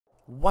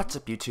What's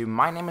up YouTube,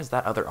 my name is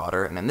That Other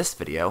Otter, and in this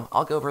video,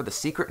 I'll go over the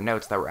secret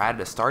notes that were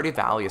added to Stardew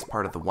Valley as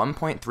part of the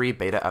 1.3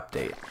 beta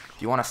update. If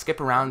you want to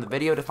skip around the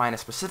video to find a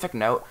specific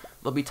note,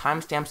 there'll be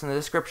timestamps in the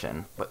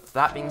description, but with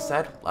that being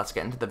said, let's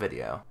get into the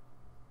video.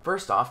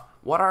 First off,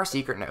 what are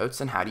secret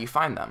notes and how do you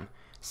find them?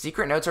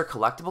 Secret notes are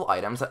collectible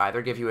items that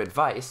either give you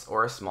advice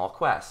or a small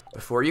quest.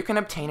 Before you can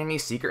obtain any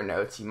secret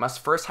notes, you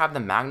must first have the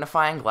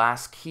magnifying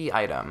glass key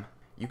item.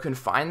 You can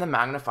find the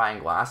magnifying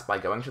glass by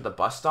going to the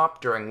bus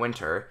stop during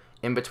winter,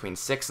 in between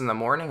 6 in the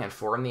morning and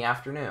 4 in the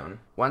afternoon.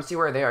 Once you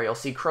are there, you'll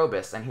see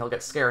Krobus, and he'll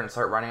get scared and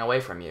start running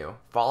away from you.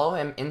 Follow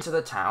him into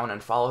the town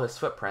and follow his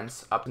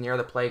footprints up near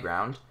the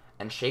playground,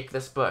 and shake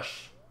this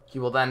bush. He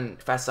will then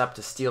fess up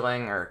to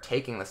stealing or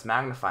taking this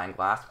magnifying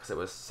glass because it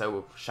was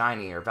so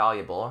shiny or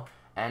valuable,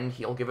 and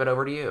he'll give it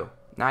over to you.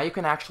 Now you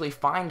can actually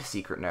find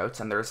secret notes,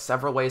 and there's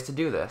several ways to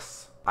do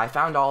this. I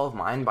found all of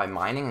mine by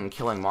mining and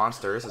killing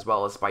monsters, as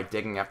well as by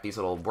digging up these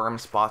little worm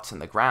spots in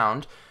the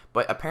ground,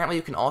 but apparently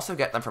you can also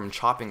get them from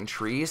chopping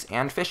trees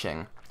and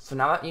fishing. So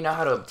now that you know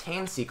how to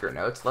obtain secret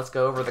notes, let's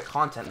go over the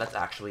content that's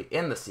actually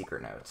in the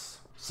secret notes.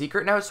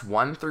 Secret notes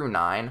 1 through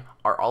 9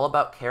 are all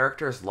about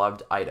characters'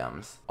 loved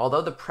items.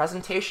 Although the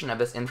presentation of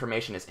this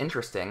information is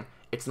interesting,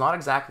 it's not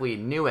exactly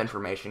new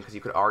information because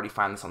you could already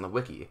find this on the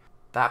wiki.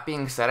 That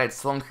being said, I'd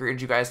still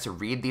encourage you guys to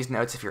read these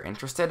notes if you're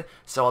interested,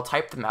 so I'll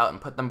type them out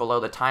and put them below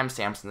the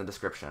timestamps in the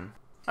description.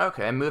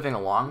 Okay, moving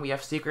along, we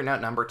have secret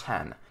note number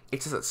 10.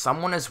 It says that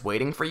someone is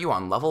waiting for you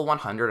on level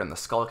 100 in the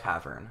Skull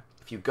Cavern.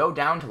 If you go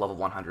down to level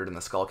 100 in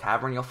the Skull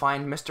Cavern, you'll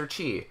find Mr.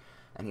 Chi,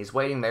 and he's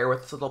waiting there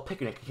with this little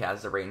picnic he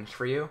has arranged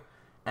for you,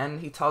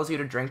 and he tells you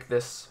to drink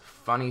this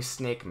funny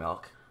snake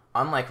milk.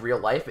 Unlike real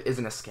life, it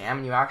isn't a scam,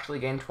 and you actually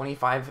gain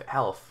 25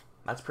 health.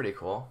 That's pretty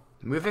cool.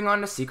 Moving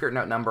on to secret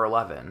note number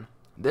 11.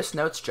 This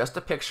note's just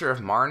a picture of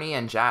Marnie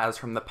and Jazz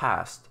from the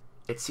past.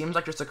 It seems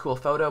like just a cool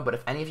photo, but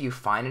if any of you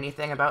find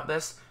anything about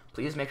this,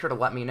 please make sure to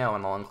let me know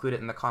and I'll include it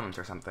in the comments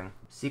or something.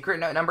 Secret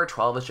note number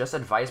 12 is just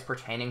advice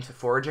pertaining to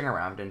foraging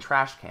around in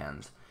trash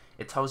cans.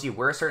 It tells you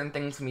where certain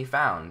things can be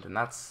found, and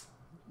that's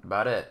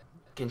about it.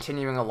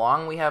 Continuing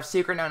along, we have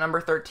secret note number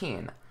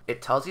 13.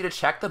 It tells you to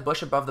check the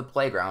bush above the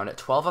playground at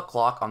 12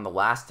 o'clock on the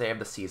last day of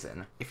the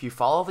season. If you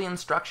follow the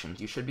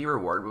instructions, you should be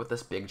rewarded with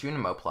this big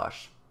Junimo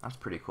plush. That's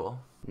pretty cool.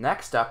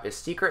 Next up is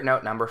secret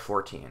note number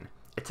 14.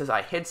 It says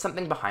I hid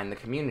something behind the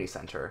community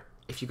center.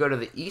 If you go to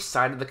the east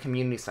side of the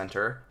community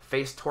center,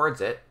 face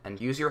towards it,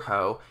 and use your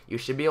hoe, you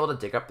should be able to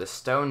dig up the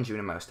stone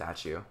Junimo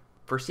statue.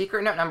 For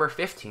secret note number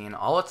 15,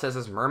 all it says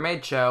is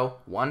Mermaid Show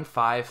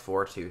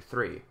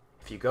 15423.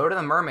 If you go to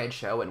the Mermaid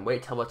Show and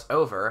wait till it's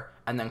over,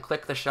 and then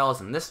click the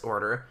shells in this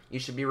order, you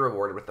should be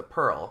rewarded with the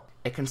pearl.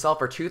 It can sell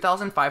for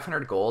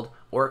 2,500 gold,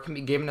 or it can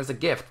be given as a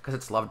gift because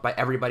it's loved by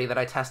everybody that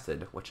I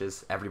tested, which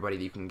is everybody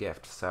that you can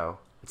gift, so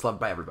it's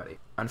loved by everybody.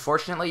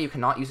 Unfortunately, you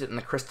cannot use it in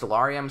the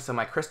Crystallarium, so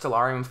my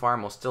Crystallarium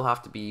farm will still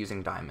have to be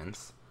using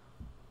diamonds.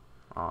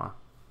 Aw.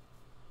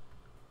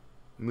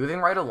 Moving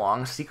right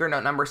along, secret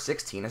note number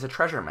 16 is a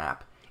treasure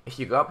map. If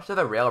you go up to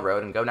the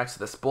railroad and go next to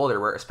this boulder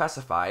where it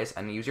specifies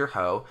and use your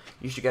hoe,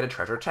 you should get a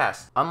treasure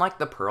chest. Unlike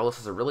the pearl, this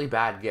is a really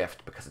bad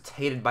gift because it's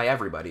hated by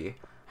everybody.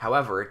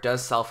 However, it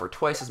does sell for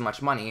twice as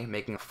much money,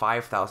 making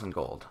 5,000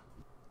 gold.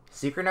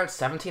 Secret notes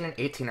 17 and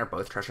 18 are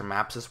both treasure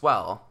maps as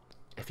well.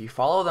 If you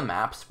follow the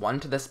maps, one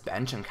to this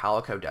bench in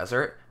Calico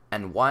Desert,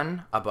 and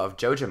one above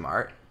Joja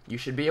Mart, you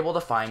should be able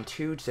to find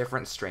 2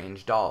 different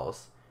strange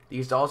dolls.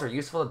 These dolls are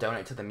useful to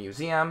donate to the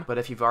museum, but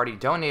if you've already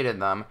donated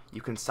them,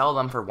 you can sell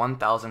them for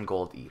 1,000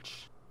 gold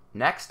each.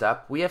 Next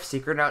up, we have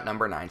secret note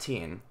number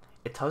 19.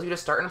 It tells you to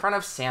start in front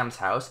of Sam's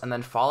house and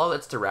then follow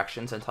its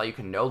directions until you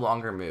can no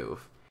longer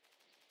move.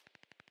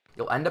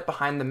 You'll end up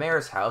behind the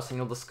mayor's house and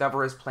you'll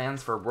discover his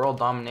plans for world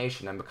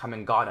domination and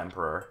becoming God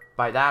Emperor.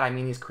 By that I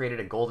mean he's created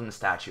a golden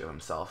statue of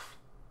himself.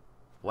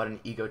 What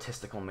an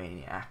egotistical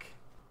maniac.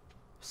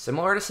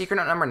 Similar to secret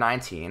note number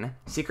 19,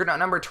 secret note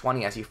number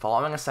 20 has you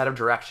following a set of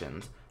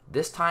directions,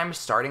 this time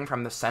starting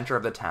from the center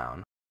of the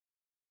town.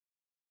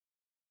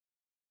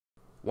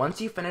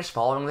 Once you finish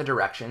following the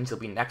directions, you'll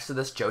be next to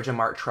this Joja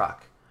Mart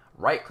truck.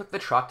 Right-click the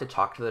truck to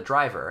talk to the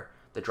driver.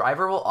 The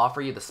driver will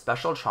offer you the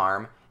special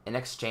charm in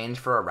exchange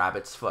for a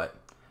rabbit's foot.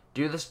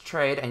 Do this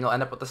trade and you'll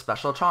end up with the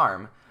special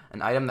charm,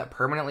 an item that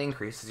permanently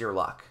increases your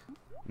luck.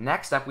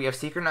 Next up, we have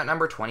secret note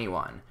number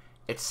 21.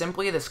 It's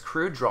simply this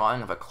crude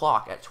drawing of a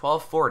clock at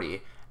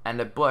 12:40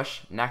 and a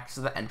bush next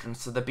to the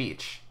entrance to the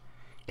beach.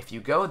 If you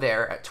go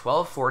there at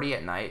 12:40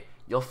 at night,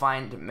 you'll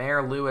find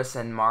Mayor Lewis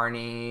and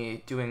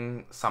Marnie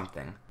doing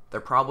something. They're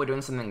probably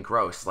doing something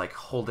gross, like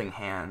holding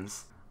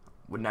hands.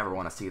 Would never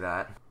want to see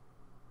that.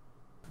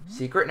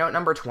 Secret note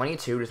number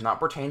 22 does not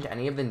pertain to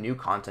any of the new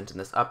content in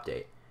this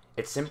update.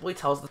 It simply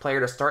tells the player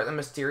to start the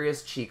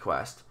mysterious Chi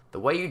quest. The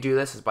way you do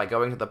this is by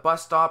going to the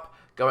bus stop,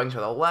 going to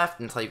the left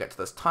until you get to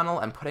this tunnel,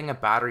 and putting a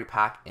battery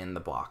pack in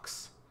the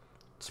box.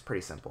 It's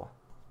pretty simple.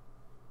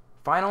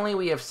 Finally,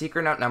 we have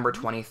secret note number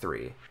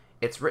 23.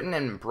 It's written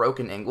in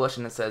broken English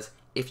and it says,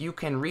 if you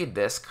can read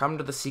this, come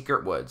to the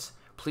secret woods.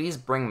 Please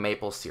bring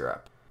maple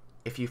syrup.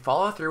 If you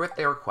follow through with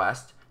the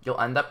request, you'll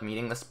end up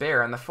meeting this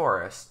bear in the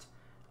forest.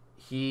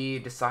 He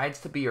decides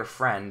to be your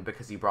friend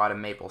because you brought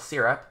him maple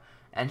syrup,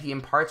 and he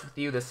imparts with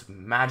you this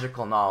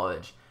magical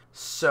knowledge.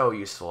 So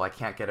useful, I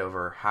can't get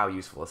over how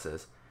useful this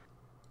is.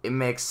 It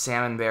makes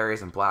salmon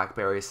berries and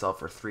blackberries sell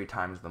for 3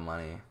 times the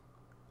money.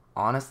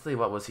 Honestly,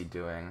 what was he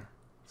doing?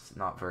 It's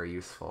not very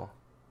useful.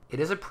 It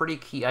is a pretty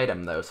key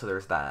item though, so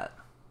there's that.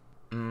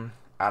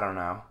 I don't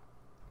know.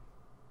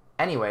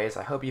 Anyways,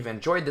 I hope you've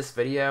enjoyed this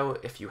video.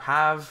 If you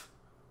have,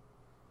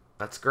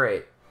 that's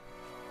great.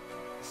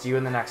 See you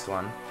in the next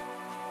one.